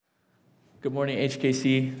Good morning,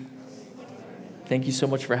 HKC. Thank you so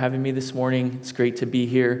much for having me this morning. It's great to be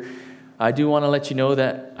here. I do want to let you know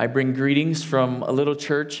that I bring greetings from a little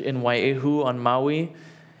church in Wai'ehu on Maui.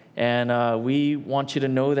 And we want you to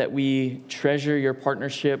know that we treasure your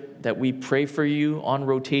partnership, that we pray for you on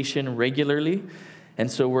rotation regularly. And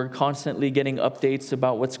so we're constantly getting updates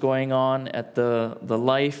about what's going on at the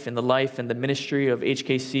life and the ministry of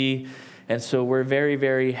HKC. And so we're very,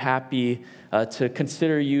 very happy to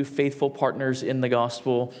consider you faithful partners in the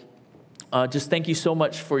gospel. Just thank you so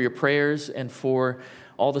much for your prayers and for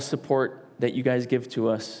all the support that you guys give to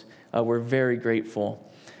us. We're very grateful.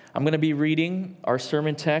 I'm going to be reading our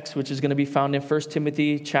sermon text, which is going to be found in 1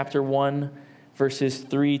 Timothy chapter 1, verses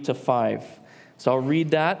 3 to 5. So I'll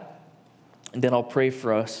read that, and then I'll pray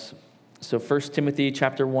for us. So 1 Timothy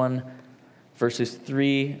chapter 1, verses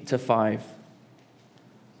 3 to 5.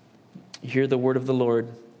 Hear the word of the Lord.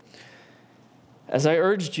 As I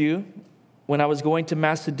urged you when I was going to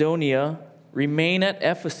Macedonia, remain at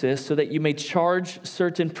Ephesus so that you may charge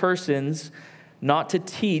certain persons not to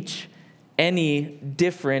teach any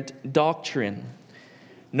different doctrine,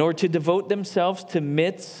 nor to devote themselves to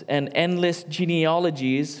myths and endless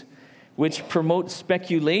genealogies, which promote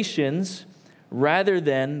speculations rather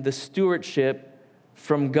than the stewardship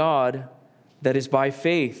from God that is by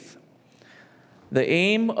faith. The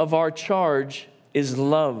aim of our charge is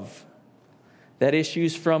love that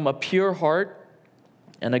issues from a pure heart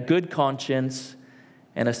and a good conscience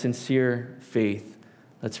and a sincere faith.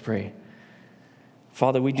 Let's pray.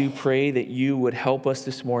 Father, we do pray that you would help us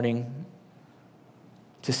this morning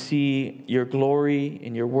to see your glory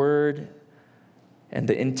in your word and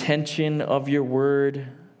the intention of your word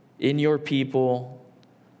in your people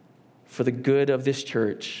for the good of this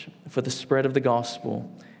church, for the spread of the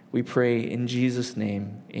gospel. We pray in Jesus'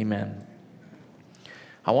 name, amen.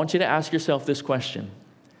 I want you to ask yourself this question.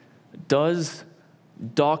 Does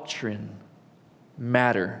doctrine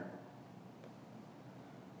matter?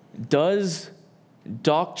 Does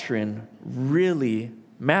doctrine really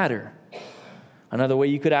matter? Another way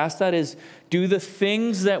you could ask that is, do the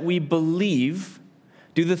things that we believe,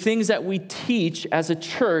 do the things that we teach as a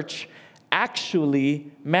church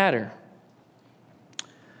actually matter?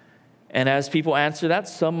 And as people answer that,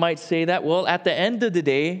 some might say that, well, at the end of the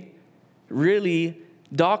day, really,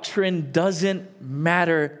 doctrine doesn't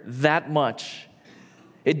matter that much.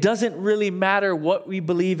 It doesn't really matter what we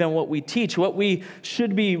believe and what we teach. What we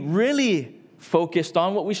should be really focused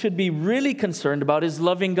on, what we should be really concerned about is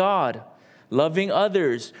loving God, loving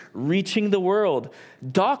others, reaching the world.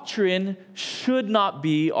 Doctrine should not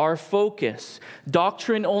be our focus.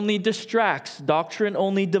 Doctrine only distracts. Doctrine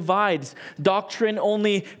only divides. Doctrine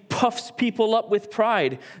only puffs people up with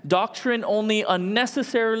pride. Doctrine only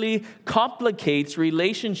unnecessarily complicates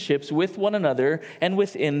relationships with one another and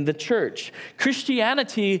within the church.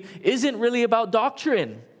 Christianity isn't really about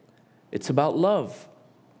doctrine. It's about love.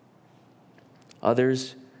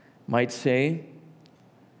 Others might say,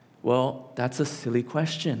 well, that's a silly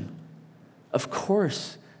question. Of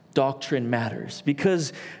course, doctrine matters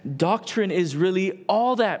because doctrine is really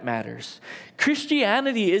all that matters.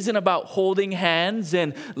 Christianity isn't about holding hands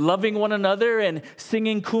and loving one another and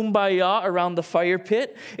singing kumbaya around the fire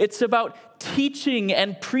pit. It's about teaching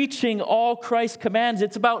and preaching all Christ's commands.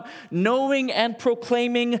 It's about knowing and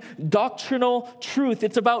proclaiming doctrinal truth.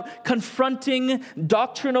 It's about confronting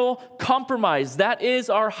doctrinal compromise. That is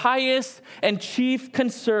our highest and chief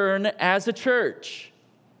concern as a church.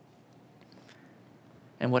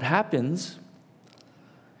 And what happens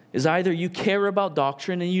is either you care about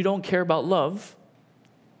doctrine and you don't care about love,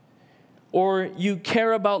 or you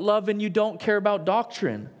care about love and you don't care about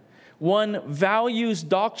doctrine. One values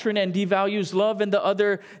doctrine and devalues love, and the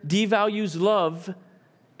other devalues love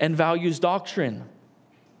and values doctrine.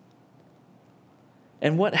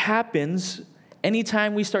 And what happens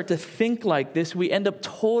anytime we start to think like this, we end up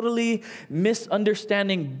totally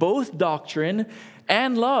misunderstanding both doctrine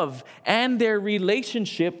and love and their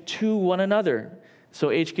relationship to one another. So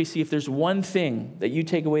HKC, if there's one thing that you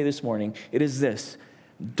take away this morning, it is this: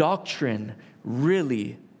 doctrine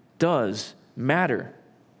really does matter.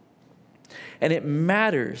 And it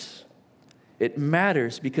matters. It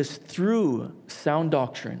matters because through sound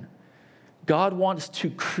doctrine, God wants to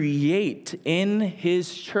create in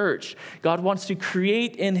his church, God wants to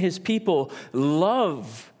create in his people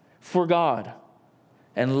love for God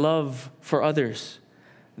and love for others.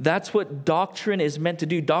 That's what doctrine is meant to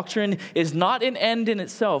do. Doctrine is not an end in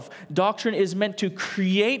itself. Doctrine is meant to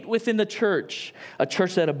create within the church a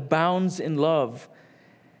church that abounds in love.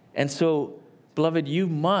 And so, beloved, you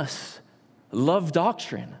must love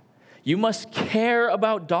doctrine. You must care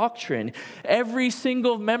about doctrine. Every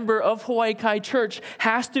single member of Hawaii Kai Church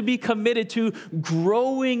has to be committed to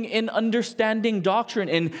growing in understanding doctrine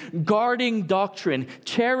and guarding doctrine,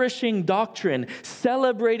 cherishing doctrine,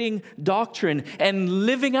 celebrating doctrine, and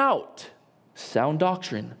living out sound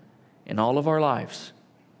doctrine in all of our lives.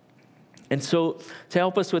 And so to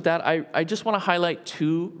help us with that, I just want to highlight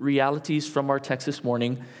two realities from our text this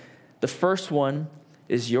morning. The first one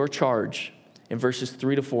is your charge in verses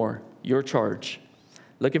 3 to 4. Your charge.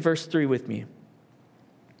 Look at verse 3 with me.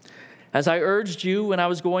 As I urged you when I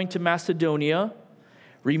was going to Macedonia,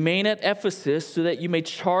 remain at Ephesus so that you may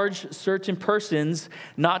charge certain persons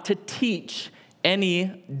not to teach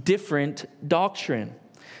any different doctrine.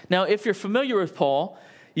 Now, if you're familiar with Paul,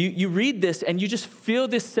 you read this and you just feel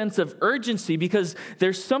this sense of urgency because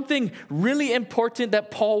there's something really important that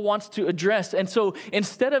Paul wants to address. And so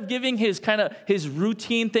instead of giving his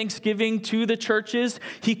routine thanksgiving to the churches,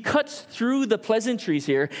 he cuts through the pleasantries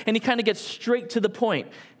here and he kind of gets straight to the point.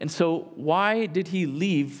 And so why did he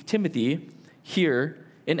leave Timothy here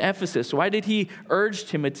in Ephesus? Why did he urge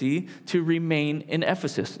Timothy to remain in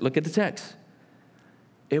Ephesus? Look at the text.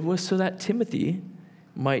 It was so that Timothy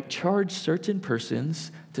might charge certain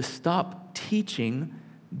persons to stop teaching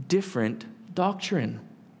different doctrine.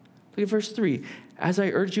 Look at verse 3. As I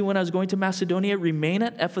urged you when I was going to Macedonia, remain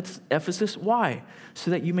at Ephesus. Why?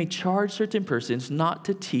 So that you may charge certain persons not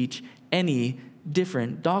to teach any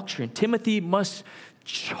different doctrine. Timothy must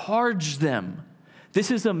charge them. This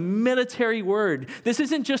is a military word. This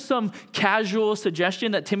isn't just some casual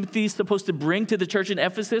suggestion that Timothy's supposed to bring to the church in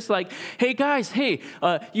Ephesus. Like, hey guys,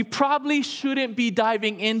 you probably shouldn't be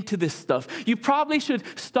diving into this stuff. You probably should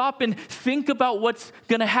stop and think about what's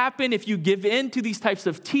going to happen if you give in to these types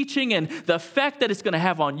of teaching and the effect that it's going to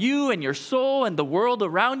have on you and your soul and the world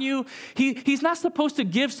around you. He's not supposed to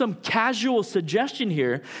give some casual suggestion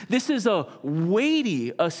here. This is a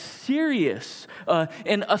weighty, a serious,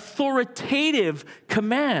 an authoritative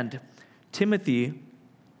command. Timothy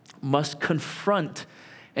must confront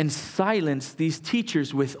and silence these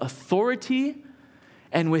teachers with authority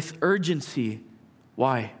and with urgency.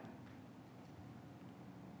 Why?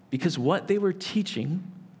 Because what they were teaching,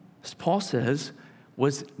 as Paul says,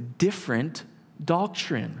 was different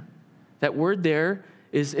doctrine. That word there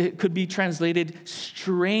it could be translated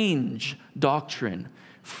strange doctrine,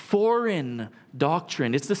 foreign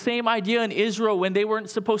doctrine. It's the same idea in Israel when they weren't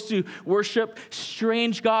supposed to worship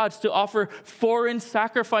strange gods, to offer foreign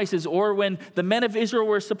sacrifices, or when the men of Israel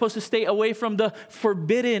were supposed to stay away from the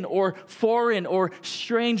forbidden or foreign or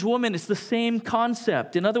strange woman. It's the same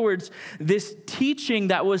concept. In other words, this teaching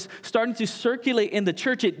that was starting to circulate in the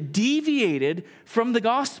church, it deviated from the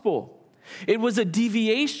gospel. It was a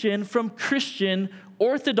deviation from Christian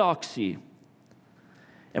orthodoxy.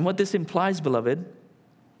 And what this implies, beloved,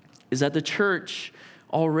 is that the church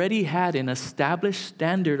already had an established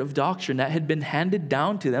standard of doctrine that had been handed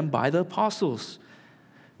down to them by the apostles.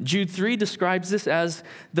 Jude 3 describes this as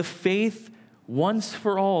the faith once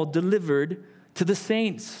for all delivered to the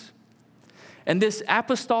saints. And this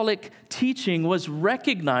apostolic teaching was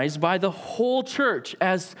recognized by the whole church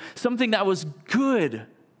as something that was good,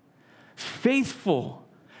 faithful,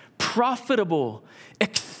 profitable,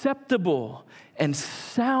 acceptable, and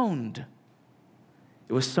sound.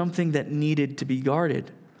 It was something that needed to be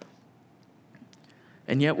guarded.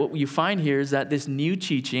 And yet what you find here is that this new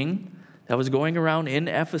teaching that was going around in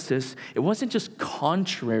Ephesus, it wasn't just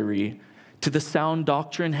contrary to the sound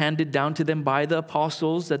doctrine handed down to them by the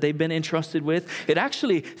apostles that they've been entrusted with. It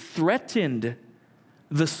actually threatened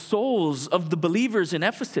the souls of the believers in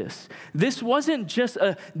Ephesus. This wasn't just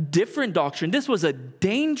a different doctrine. This was a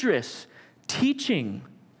dangerous teaching.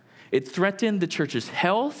 It threatened the church's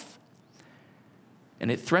health, and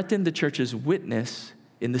it threatened the church's witness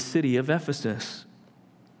in the city of Ephesus.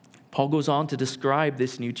 Paul goes on to describe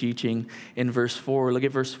this new teaching in verse 4. Look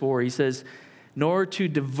at verse 4. He says, nor to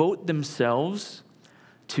devote themselves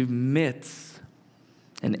to myths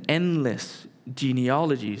and endless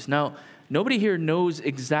genealogies. Now, nobody here knows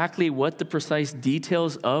exactly what the precise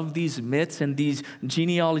details of these myths and these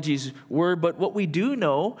genealogies were, but what we do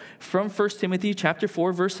know from 1 Timothy chapter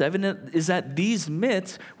 4, verse 7 is that these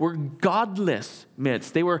myths were godless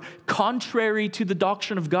myths. They were contrary to the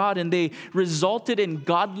doctrine of God, and they resulted in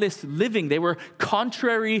godless living. They were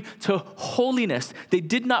contrary to holiness. They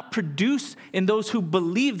did not produce in those who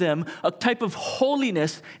believe them a type of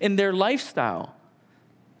holiness in their lifestyle.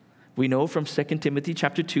 We know from 2 Timothy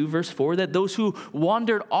chapter 2, verse 4, that those who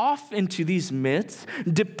wandered off into these myths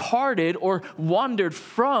departed or wandered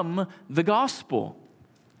from the gospel.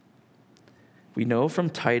 We know from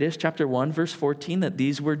Titus chapter 1, verse 14, that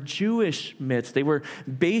these were Jewish myths. They were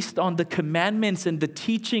based on the commandments and the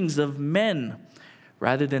teachings of men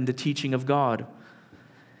rather than the teaching of God.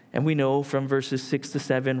 And we know from verses 6 to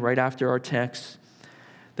 7, right after our text,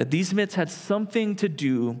 that these myths had something to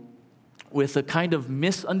do with a kind of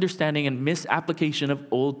misunderstanding and misapplication of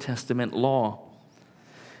Old Testament law.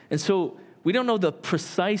 And so we don't know the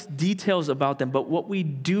precise details about them, but what we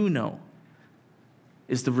do know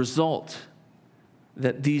is the result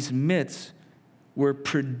that these myths were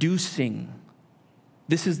producing.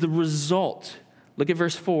 This is the result. Look at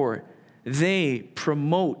verse 4. They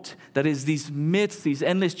promote, that is, these myths, these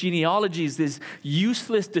endless genealogies, these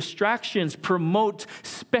useless distractions promote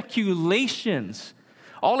speculations.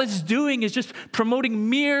 All it's doing is just promoting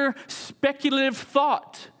mere speculative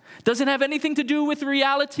thought. Doesn't have anything to do with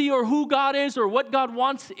reality or who God is or what God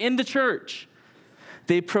wants in the church.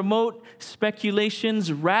 They promote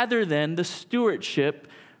speculations rather than the stewardship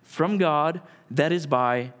from God that is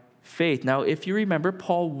by faith. Now, if you remember,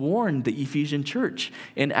 Paul warned the Ephesian church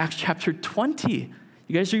in Acts chapter 20.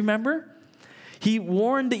 You guys remember? He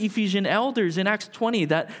warned the Ephesian elders in Acts 20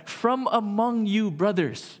 that from among you,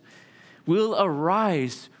 brothers, will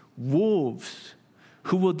arise wolves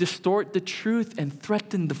who will distort the truth and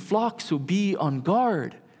threaten the flock, so be on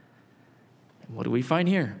guard. And what do we find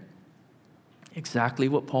here? Exactly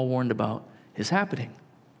what Paul warned about is happening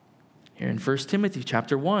here in 1 Timothy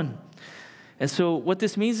chapter 1. And so what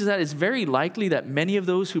this means is that it's very likely that many of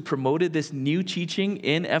those who promoted this new teaching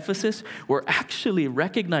in Ephesus were actually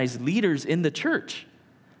recognized leaders in the church.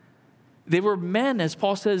 They were men, as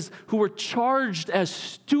Paul says, who were charged as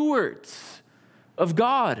stewards of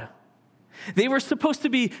God. They were supposed to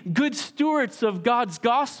be good stewards of God's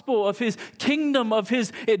gospel, of his kingdom, of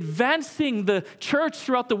his advancing the church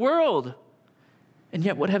throughout the world. And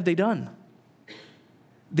yet, what have they done?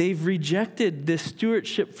 They've rejected this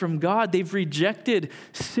stewardship from God. They've rejected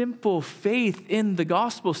simple faith in the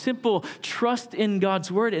gospel, simple trust in God's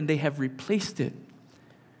word, and they have replaced it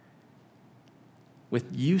with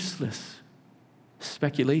useless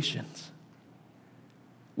speculations,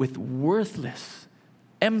 with worthless,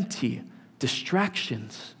 empty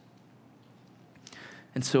distractions.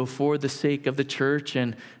 And so for the sake of the church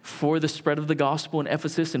and for the spread of the gospel in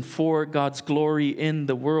Ephesus and for God's glory in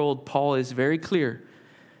the world, Paul is very clear.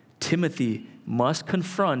 Timothy must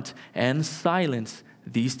confront and silence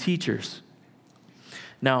these teachers.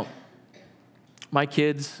 Now, my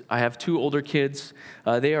kids, I have two older kids.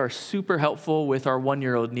 They are super helpful with our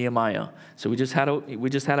 1-year-old Nehemiah. So we just had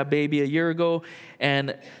a baby a year ago,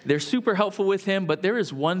 and they're super helpful with him. But there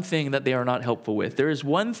is one thing that they are not helpful with. There is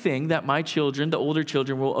one thing that my children, the older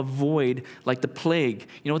children, will avoid like the plague.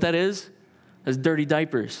 You know what that is? That's dirty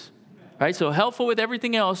diapers, right? So helpful with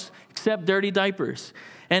everything else except dirty diapers.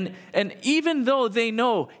 And even though they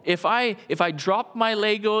know if I dropped my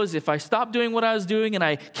Legos, if I stopped doing what I was doing and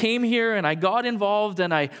I came here and I got involved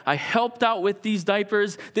and I helped out with these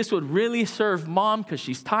diapers, this would really serve mom because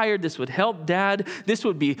she's tired. This would help dad. This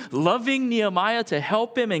would be loving Nehemiah to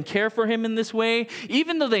help him and care for him in this way.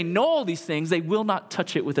 Even though they know all these things, they will not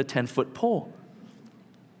touch it with a 10-foot pole.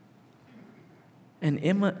 And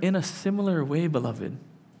in a similar way, beloved,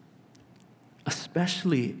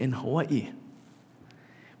 especially in Hawaii,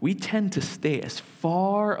 we tend to stay as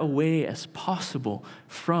far away as possible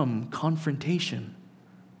from confrontation.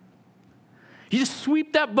 You just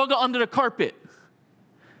sweep that bugger under the carpet.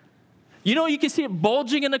 You know, you can see it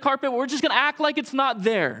bulging in the carpet. We're just going to act like it's not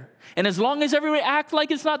there. And as long as everybody acts like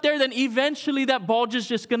it's not there, then eventually that bulge is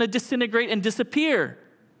just going to disintegrate and disappear.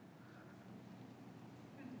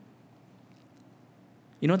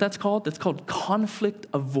 You know what that's called? That's called conflict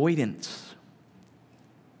avoidance.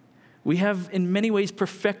 We have, in many ways,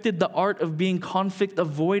 perfected the art of being conflict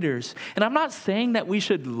avoiders. And I'm not saying that we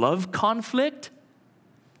should love conflict,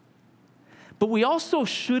 but we also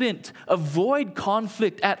shouldn't avoid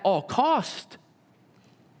conflict at all cost.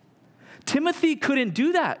 Timothy couldn't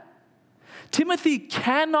do that. Timothy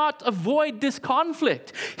cannot avoid this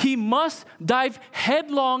conflict. He must dive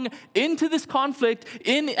headlong into this conflict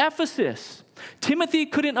in Ephesus. Timothy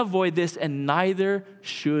couldn't avoid this, and neither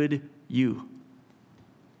should you.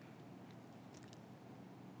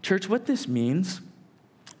 Church, what this means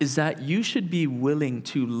is that you should be willing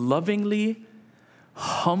to lovingly,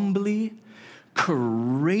 humbly,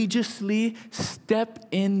 courageously step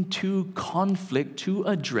into conflict to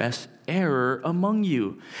address error among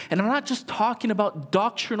you. And I'm not just talking about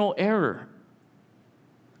doctrinal error.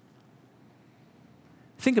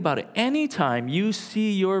 Think about it. Anytime you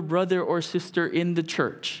see your brother or sister in the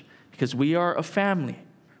church, because we are a family,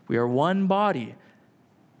 we are one body,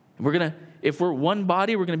 If we're one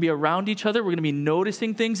body, we're going to be around each other. We're going to be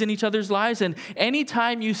noticing things in each other's lives. And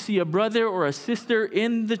anytime you see a brother or a sister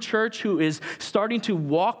in the church who is starting to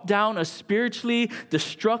walk down a spiritually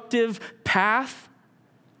destructive path,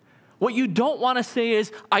 what you don't want to say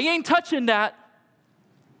is, I ain't touching that.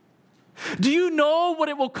 Do you know what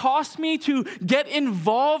it will cost me to get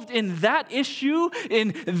involved in that issue,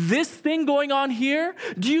 in this thing going on here?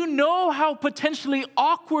 Do you know how potentially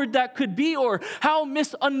awkward that could be, or how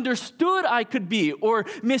misunderstood I could be, or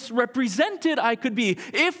misrepresented I could be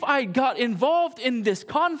if I got involved in this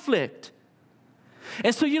conflict?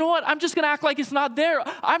 And so you know what? I'm just going to act like it's not there.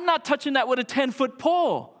 I'm not touching that with a 10-foot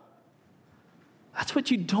pole. That's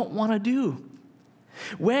what you don't want to do.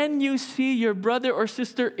 When you see your brother or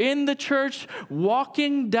sister in the church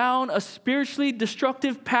walking down a spiritually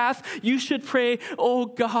destructive path, you should pray, oh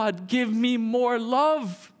God, give me more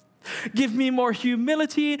love. Give me more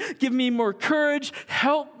humility. Give me more courage.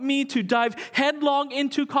 Help me to dive headlong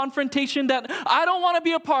into confrontation that I don't want to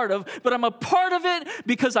be a part of, but I'm a part of it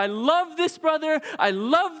because I love this brother. I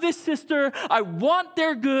love this sister. I want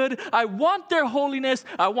their good. I want their holiness.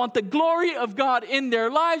 I want the glory of God in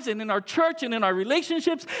their lives and in our church and in our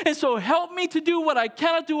relationships. And so help me to do what I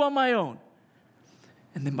cannot do on my own.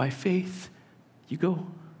 And then by faith, you go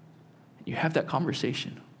and you have that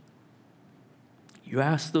conversation. You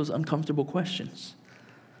ask those uncomfortable questions.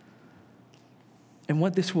 And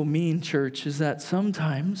what this will mean, church, is that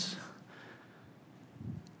sometimes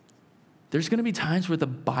there's going to be times where the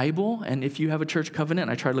Bible, and if you have a church covenant,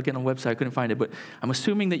 I tried looking on a website, I couldn't find it, but I'm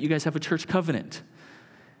assuming that you guys have a church covenant.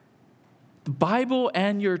 The Bible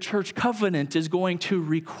and your church covenant is going to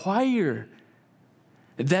require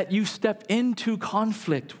that you step into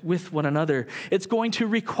conflict with one another. It's going to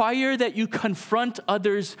require that you confront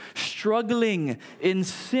others struggling in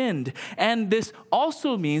sin. And this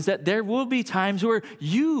also means that there will be times where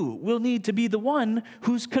you will need to be the one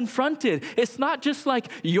who's confronted. It's not just like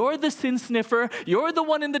you're the sin sniffer, you're the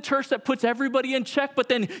one in the church that puts everybody in check, but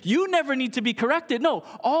then you never need to be corrected. No,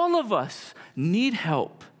 all of us need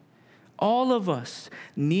help. All of us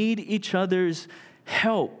need each other's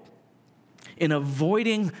help in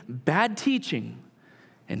avoiding bad teaching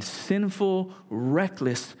and sinful,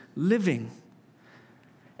 reckless living.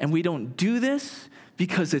 And we don't do this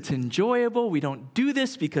because it's enjoyable. We don't do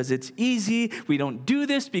this because it's easy. We don't do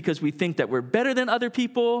this because we think that we're better than other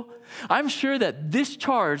people. I'm sure that this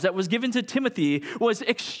charge that was given to Timothy was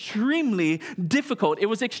extremely difficult. It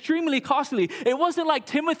was extremely costly. It wasn't like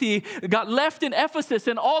Timothy got left in Ephesus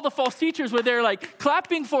and all the false teachers were there like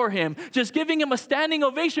clapping for him, just giving him a standing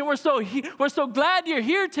ovation. We're so glad you're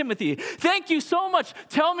here, Timothy. Thank you so much.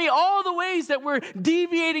 Tell me all the ways that we're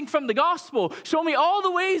deviating from the gospel. Show me all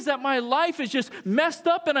the ways that my life is just messed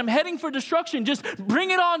up and I'm heading for destruction. Just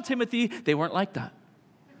bring it on, Timothy. They weren't like that.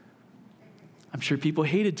 I'm sure people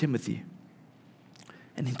hated Timothy.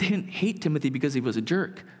 And they didn't hate Timothy because he was a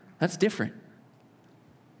jerk. That's different.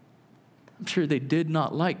 I'm sure they did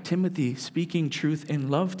not like Timothy speaking truth in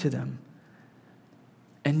love to them.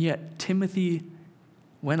 And yet Timothy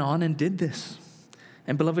went on and did this.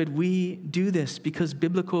 And beloved, we do this because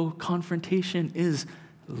biblical confrontation is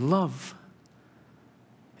love.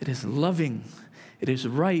 It is loving. It is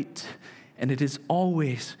right. And it is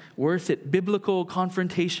always worth it. Biblical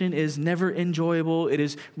confrontation is never enjoyable. It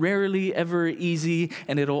is rarely ever easy.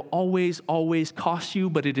 And it'll always, always cost you.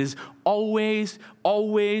 But it is always,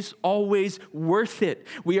 always, always worth it.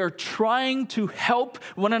 We are trying to help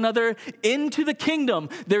one another into the kingdom.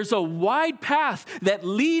 There's a wide path that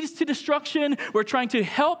leads to destruction. We're trying to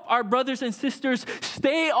help our brothers and sisters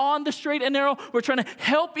stay on the straight and narrow. We're trying to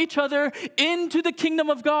help each other into the kingdom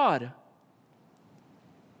of God.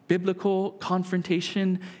 Biblical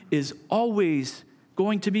confrontation is always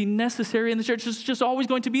going to be necessary in the church. It's just always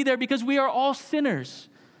going to be there because we are all sinners.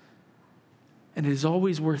 And it is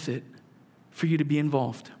always worth it for you to be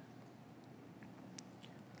involved.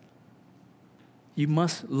 You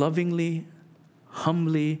must lovingly,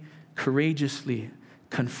 humbly, courageously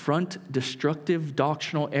confront destructive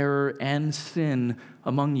doctrinal error and sin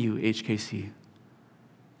among you, HKC.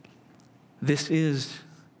 This is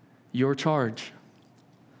your charge.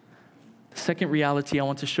 The second reality I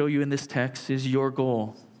want to show you in this text is your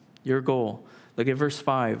goal. Your goal. Look at verse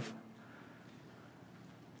 5.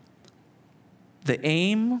 The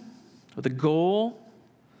aim or the goal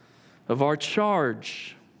of our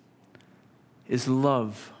charge is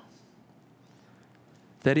love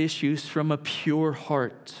that issues from a pure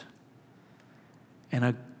heart and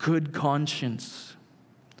a good conscience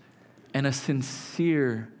and a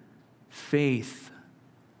sincere faith.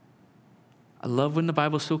 I love when the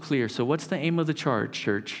Bible's so clear. So what's the aim of the charge,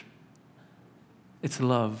 church? It's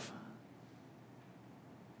love.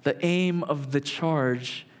 The aim of the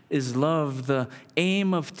charge is love. The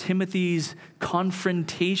aim of Timothy's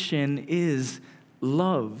confrontation is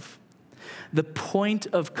love. The point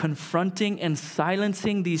of confronting and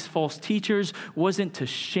silencing these false teachers wasn't to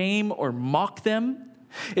shame or mock them.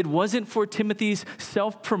 It wasn't for Timothy's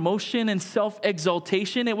self-promotion and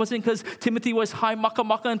self-exaltation. It wasn't because Timothy was high maka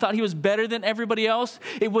maka and thought he was better than everybody else.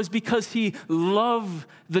 It was because he loved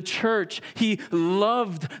the church. He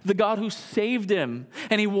loved the God who saved him.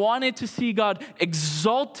 And he wanted to see God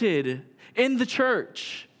exalted in the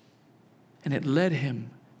church. And it led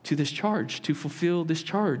him to this charge, to fulfill this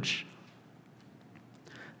charge.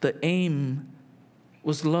 The aim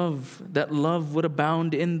was love, that love would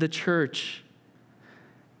abound in the church.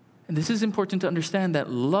 And this is important to understand, that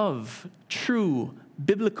love, true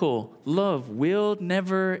biblical love, will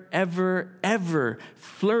never, ever, ever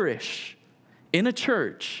flourish in a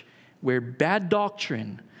church where bad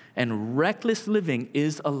doctrine and reckless living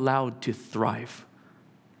is allowed to thrive.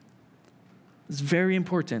 It's very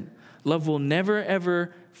important. Love will never,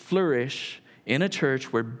 ever flourish in a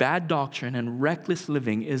church where bad doctrine and reckless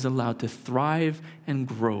living is allowed to thrive and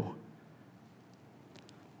grow.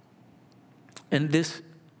 And this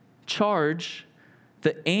charge,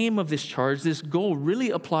 the aim of this charge, this goal really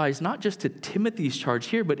applies not just to Timothy's charge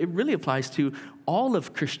here, but it really applies to all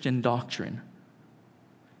of Christian doctrine.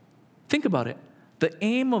 Think about it. The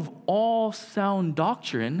aim of all sound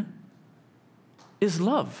doctrine is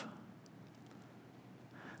love.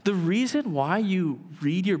 The reason why you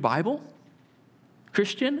read your Bible,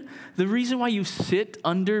 Christian, the reason why you sit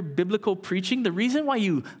under biblical preaching, the reason why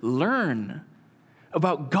you learn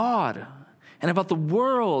about God and about the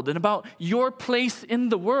world and about your place in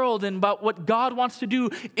the world and about what God wants to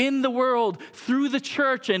do in the world through the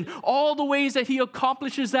church and all the ways that he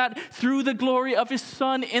accomplishes that through the glory of his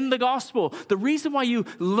Son in the gospel. The reason why you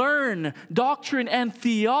learn doctrine and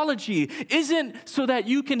theology isn't so that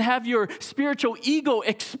you can have your spiritual ego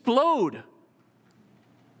explode.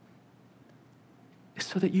 It's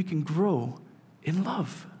so that you can grow in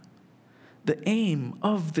love. The aim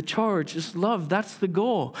of the charge is love. That's the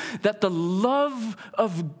goal. That the love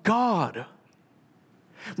of God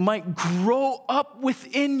might grow up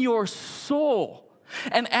within your soul.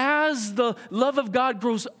 And as the love of God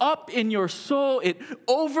grows up in your soul, it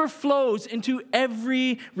overflows into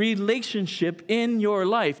every relationship in your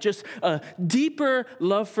life. Just a deeper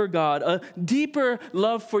love for God, a deeper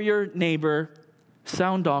love for your neighbor.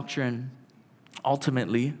 Sound doctrine,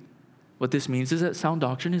 ultimately, what this means is that sound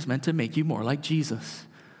doctrine is meant to make you more like Jesus.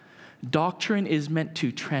 Doctrine is meant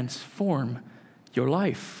to transform your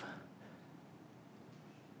life.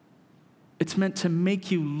 It's meant to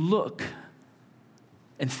make you look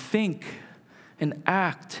and think and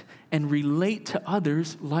act and relate to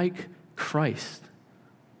others like Christ.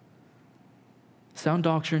 Sound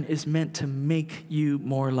doctrine is meant to make you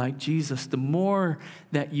more like Jesus. The more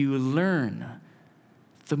that you learn,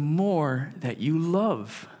 the more that you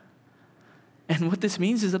love. And what this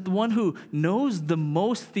means is that the one who knows the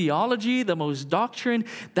most theology, the most doctrine,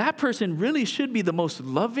 that person really should be the most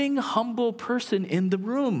loving, humble person in the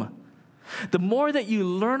room. The more that you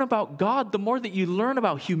learn about God, the more that you learn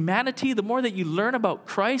about humanity, the more that you learn about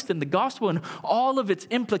Christ and the gospel and all of its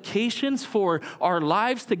implications for our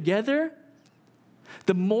lives together,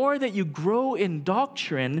 the more that you grow in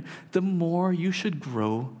doctrine, the more you should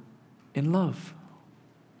grow in love.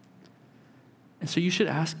 And so you should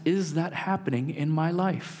ask, is that happening in my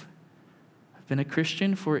life? I've been a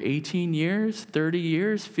Christian for 18 years, 30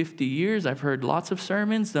 years, 50 years. I've heard lots of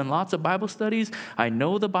sermons, done lots of Bible studies. I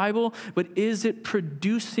know the Bible, but is it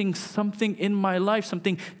producing something in my life,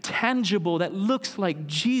 something tangible that looks like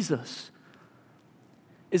Jesus?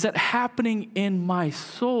 Is that happening in my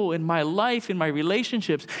soul, in my life, in my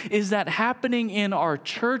relationships? Is that happening in our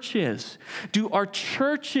churches? Do our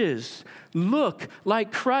churches look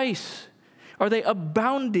like Christ? Are they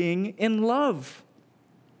abounding in love?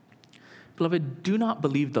 Beloved, do not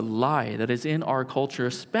believe the lie that is in our culture,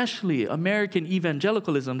 especially American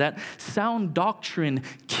evangelicalism, that sound doctrine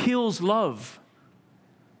kills love.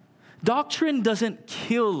 Doctrine doesn't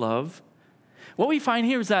kill love. What we find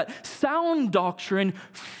here is that sound doctrine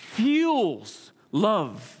fuels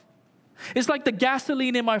love. It's like the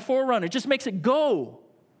gasoline in my 4Runner. It just makes it go.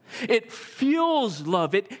 It fuels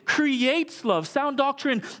love. It creates love. Sound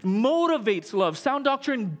doctrine motivates love. Sound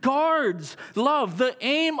doctrine guards love. The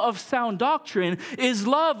aim of sound doctrine is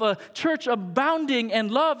love, a church abounding in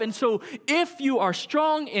love. And so if you are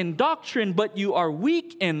strong in doctrine, but you are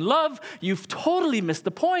weak in love, you've totally missed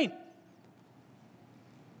the point.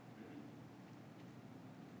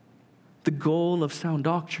 The goal of sound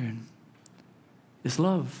doctrine is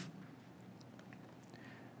love.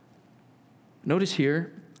 Notice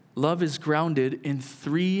here, love is grounded in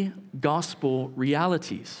 3 gospel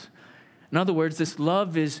realities. In other words, this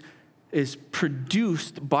love is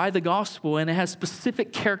produced by the gospel, and it has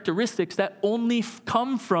specific characteristics that only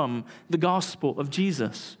come from the gospel of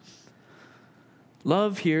Jesus.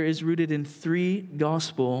 Love here is rooted in 3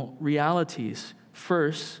 gospel realities.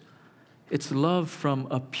 First, it's love from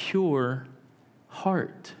a pure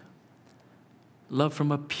heart. Love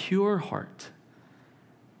from a pure heart.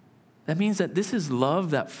 That means that this is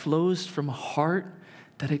love that flows from a heart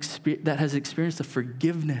that has experienced the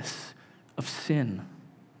forgiveness of sin.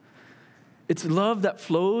 It's love that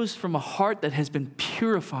flows from a heart that has been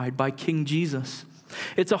purified by King Jesus.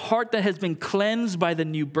 It's a heart that has been cleansed by the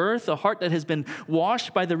new birth, a heart that has been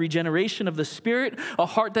washed by the regeneration of the Spirit, a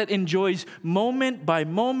heart that enjoys moment by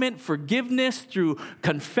moment forgiveness through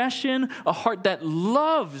confession, a heart that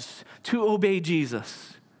loves to obey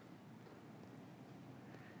Jesus.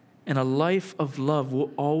 And a life of love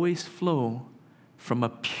will always flow from a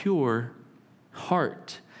pure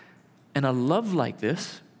heart. And a love like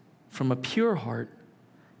this, from a pure heart,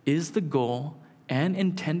 is the goal and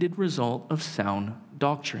intended result of sound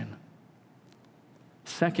doctrine.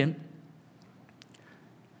 Second,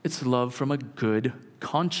 it's love from a good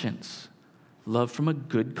conscience. Love from a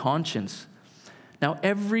good conscience. Now,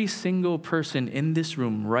 every single person in this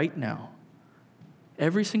room right now,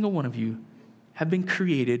 every single one of you, have been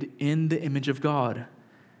created in the image of God.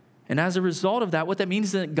 And as a result of that, what that means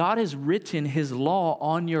is that God has written his law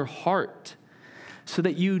on your heart so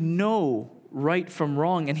that you know right from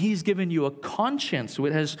wrong. And he's given you a conscience,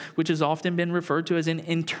 which has often been referred to as an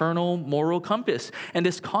internal moral compass. And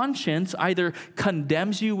this conscience either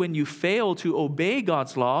condemns you when you fail to obey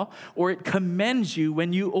God's law, or it commends you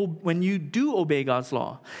when you do obey God's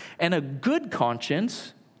law. And a good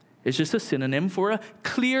conscience is just a synonym for a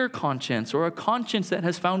clear conscience, or a conscience that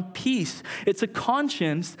has found peace. It's a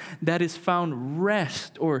conscience that has found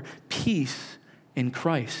rest or peace in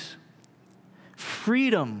Christ.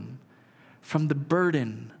 Freedom from the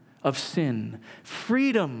burden of sin.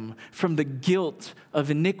 Freedom from the guilt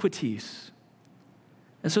of iniquities.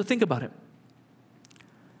 And so think about it.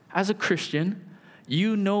 As a Christian,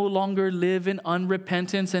 you no longer live in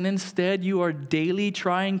unrepentance, and instead you are daily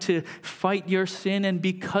trying to fight your sin, and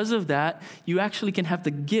because of that, you actually can have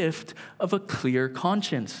the gift of a clear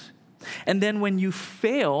conscience. And then when you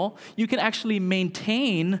fail, you can actually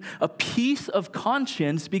maintain a peace of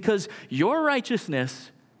conscience because your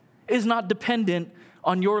righteousness is not dependent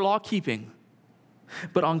on your law keeping,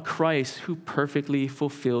 but on Christ who perfectly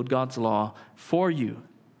fulfilled God's law for you.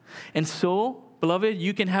 And so, beloved,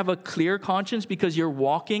 you can have a clear conscience because you're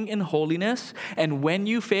walking in holiness. And when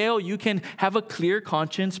you fail, you can have a clear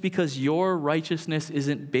conscience because your righteousness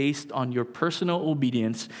isn't based on your personal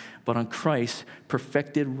obedience, but on Christ's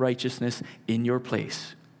perfected righteousness in your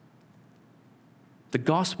place. The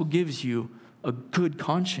gospel gives you a good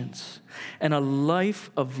conscience, and a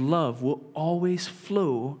life of love will always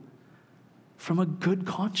flow from a good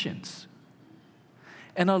conscience.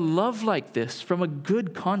 And a love like this from a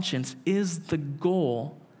good conscience is the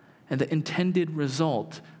goal and the intended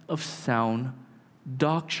result of sound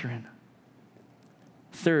doctrine.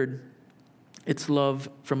 Third, it's love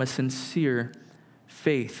from a sincere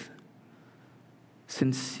faith.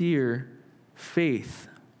 Sincere faith.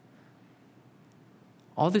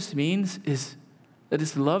 All this means is that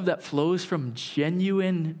it's love that flows from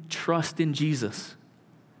genuine trust in Jesus.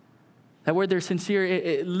 That word there, sincere,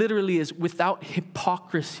 it literally is without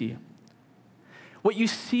hypocrisy. What you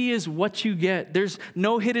see is what you get. There's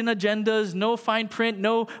no hidden agendas, no fine print,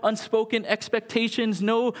 no unspoken expectations,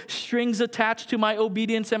 no strings attached to my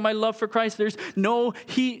obedience and my love for Christ. There's no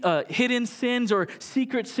hidden sins or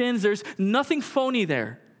secret sins. There's nothing phony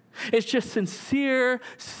there. It's just sincere,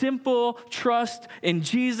 simple trust in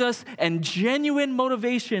Jesus and genuine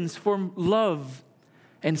motivations for love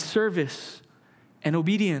and service and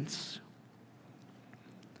obedience.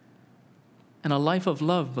 And a life of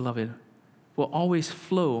love, beloved, will always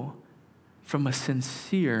flow from a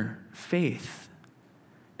sincere faith.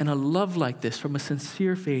 And a love like this from a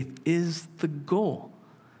sincere faith is the goal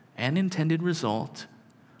and intended result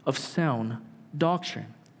of sound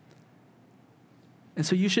doctrine. And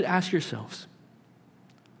so you should ask yourselves,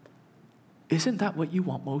 isn't that what you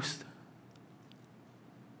want most?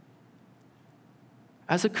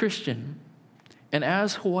 As a Christian and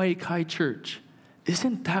as Hawaii Kai Church,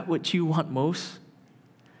 isn't that what you want most?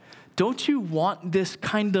 Don't you want this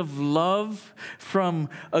kind of love from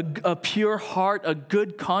a pure heart, a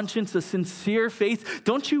good conscience, a sincere faith?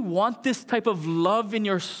 Don't you want this type of love in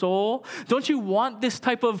your soul? Don't you want this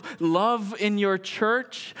type of love in your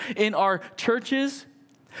church, in our churches?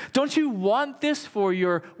 Don't you want this for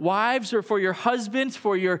your wives or for your husbands,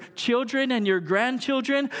 for your children and your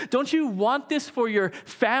grandchildren? Don't you want this for your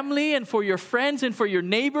family and for your friends and for your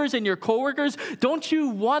neighbors and your coworkers? Don't you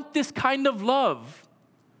want this kind of love?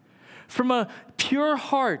 From a pure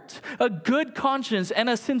heart, a good conscience, and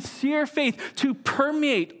a sincere faith to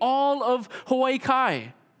permeate all of Hawaii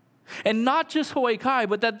Kai. And not just Hawaii Kai,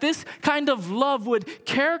 but that this kind of love would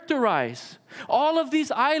characterize all of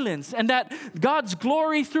these islands, and that God's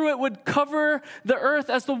glory through it would cover the earth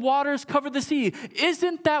as the waters cover the sea.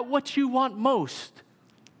 Isn't that what you want most?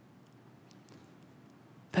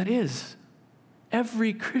 That is.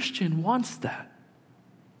 Every Christian wants that.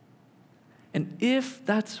 And if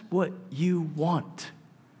that's what you want,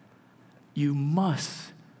 you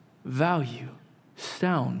must value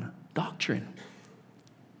sound doctrine.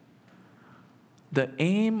 The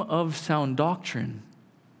aim of sound doctrine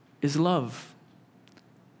is love.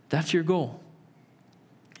 That's your goal.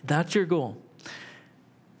 That's your goal.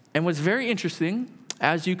 And what's very interesting,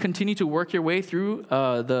 as you continue to work your way through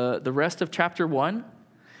the rest of chapter 1,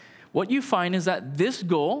 what you find is that this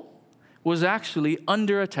goal was actually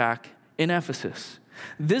under attack in Ephesus.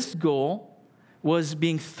 This goal was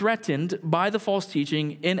being threatened by the false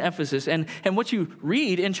teaching in Ephesus. And what you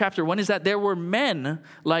read in chapter 1 is that there were men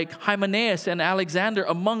like Hymenaeus and Alexander,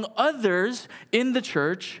 among others in the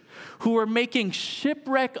church, who were making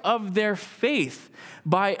shipwreck of their faith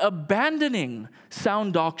by abandoning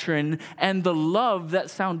sound doctrine and the love that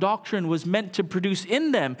sound doctrine was meant to produce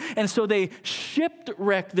in them. And so they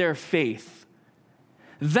shipwrecked their faith.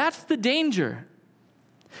 That's the danger.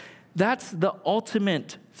 That's the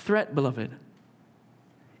ultimate threat, beloved.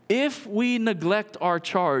 If we neglect our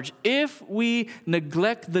charge, if we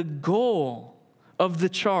neglect the goal of the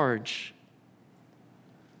charge,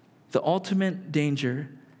 the ultimate danger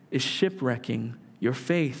is shipwrecking your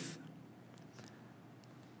faith.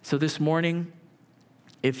 So this morning,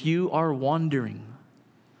 if you are wandering,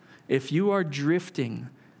 if you are drifting,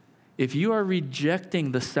 if you are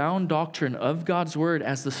rejecting the sound doctrine of God's word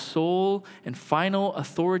as the sole and final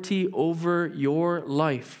authority over your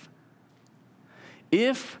life,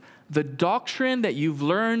 if the doctrine that you've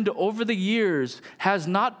learned over the years has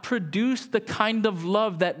not produced the kind of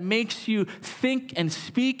love that makes you think and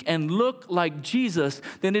speak and look like Jesus,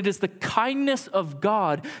 then it is the kindness of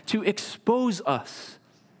God to expose us,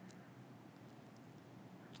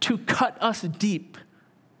 to cut us deep,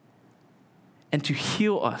 and to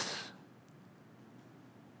heal us.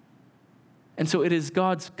 And so it is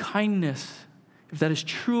God's kindness, if that is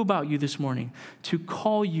true about you this morning, to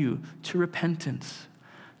call you to repentance,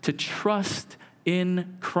 to trust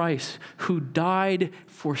in Christ, who died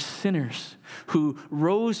for sinners, who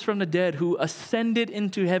rose from the dead, who ascended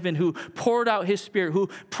into heaven, who poured out his Spirit, who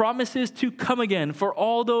promises to come again for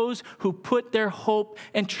all those who put their hope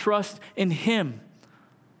and trust in him.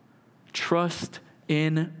 Trust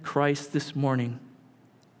in Christ this morning.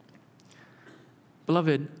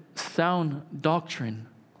 Beloved, sound doctrine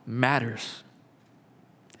matters.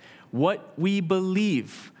 What we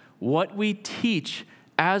believe, what we teach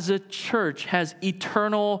as a church has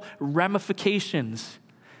eternal ramifications.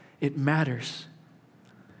 It matters.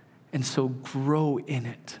 And so grow in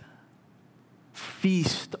it.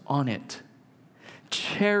 Feast on it.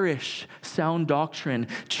 Cherish sound doctrine.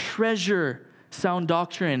 Treasure sound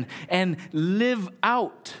doctrine. And live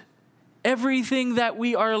out everything that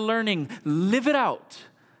we are learning. Live it out.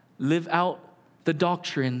 Live out the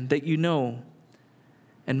doctrine that you know.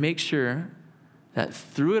 And make sure that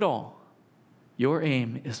through it all, your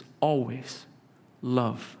aim is always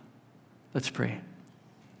love. Let's pray.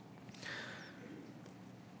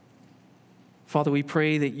 Father, we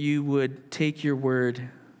pray that you would take your word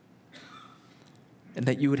and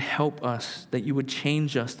that you would help us, that you would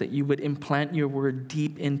change us, that you would implant your word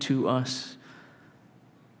deep into us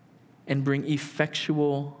and bring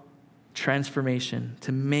effectual transformation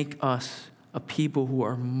to make us a people who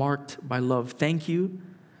are marked by love. Thank you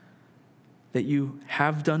that you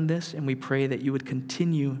have done this, and we pray that you would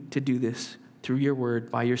continue to do this through your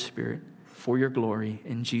word, by your Spirit, for your glory.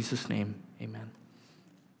 In Jesus' name, amen.